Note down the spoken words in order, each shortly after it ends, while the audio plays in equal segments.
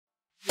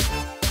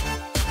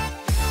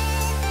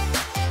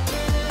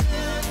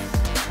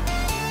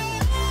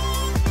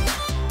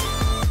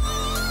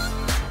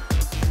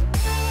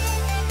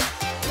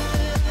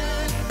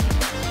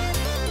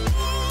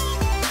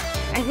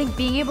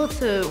Being able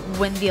to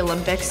win the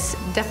Olympics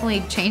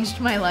definitely changed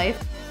my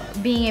life.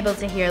 Being able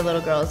to hear little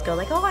girls go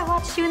like, oh, I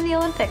watched you in the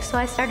Olympics, so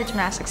I started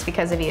gymnastics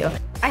because of you.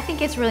 I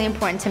think it's really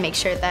important to make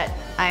sure that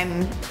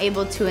I'm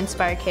able to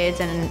inspire kids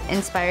and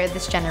inspire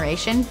this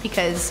generation,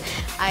 because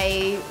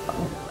I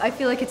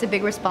feel like it's a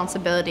big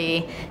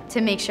responsibility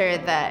to make sure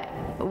that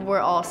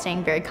we're all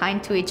staying very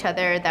kind to each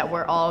other, that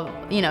we're all,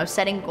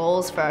 setting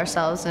goals for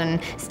ourselves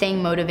and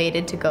staying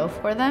motivated to go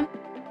for them.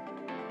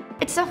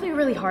 It's definitely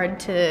really hard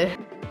to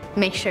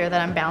make sure that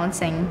I'm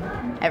balancing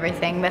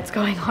everything that's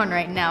going on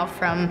right now,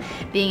 from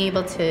being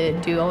able to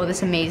do all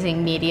this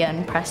amazing media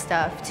and press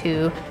stuff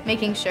to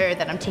making sure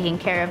that I'm taking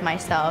care of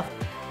myself.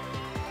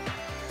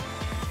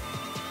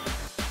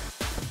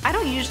 I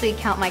don't usually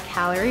count my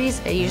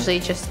calories. I usually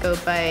just go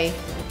by,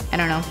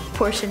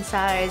 portion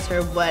size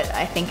or what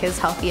I think is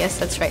healthiest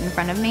that's right in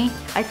front of me.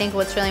 I think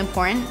what's really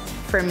important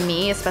for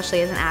me,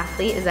 especially as an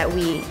athlete, is that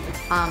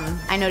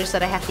I notice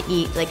that I have to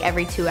eat like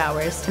every 2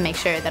 hours to make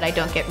sure that I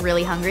don't get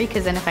really hungry,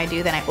 because then if I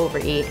do, then I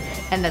overeat,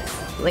 and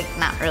that's like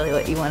not really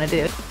what you want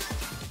to do.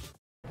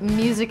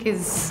 Music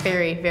is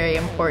very, very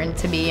important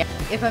to me.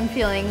 If I'm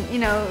feeling,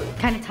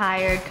 kind of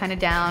tired, kind of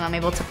down, I'm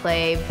able to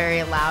play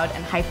very loud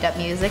and hyped up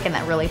music, and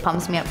that really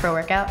pumps me up for a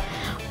workout.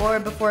 Or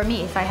before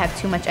me, if I have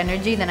too much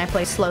energy, then I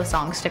play slow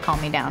songs to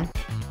calm me down.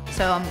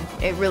 So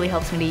it really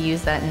helps me to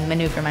use that and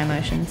maneuver my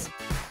emotions.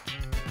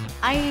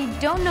 I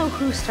don't know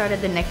who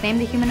started the nickname,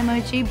 the human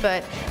emoji,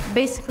 but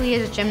basically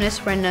as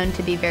gymnasts we're known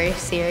to be very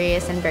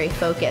serious and very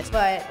focused.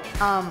 But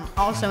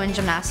also in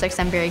gymnastics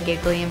I'm very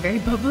giggly and very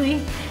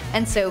bubbly,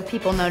 and so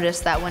people notice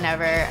that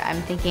whenever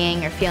I'm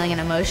thinking or feeling an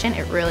emotion,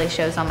 it really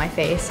shows on my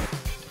face.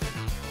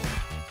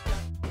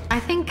 I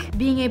think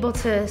being able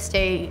to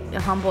stay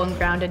humble and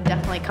grounded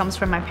definitely comes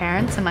from my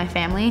parents and my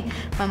family.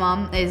 My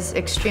mom is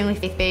extremely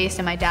faith-based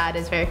and my dad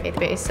is very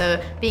faith-based,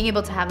 so being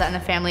able to have that in the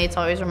family, it's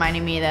always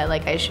reminding me that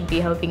I should be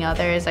helping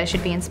others, I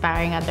should be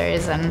inspiring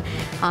others, and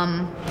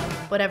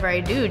whatever I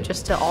do,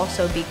 just to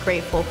also be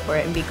grateful for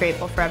it and be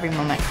grateful for every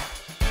moment.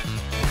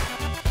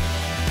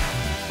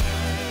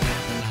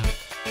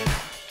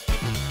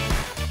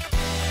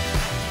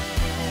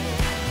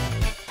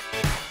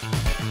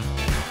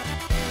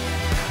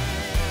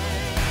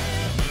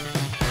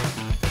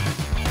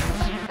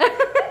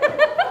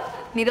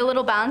 Need a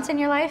little balance in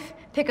your life?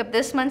 Pick up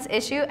this month's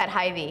issue at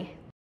Hy-Vee.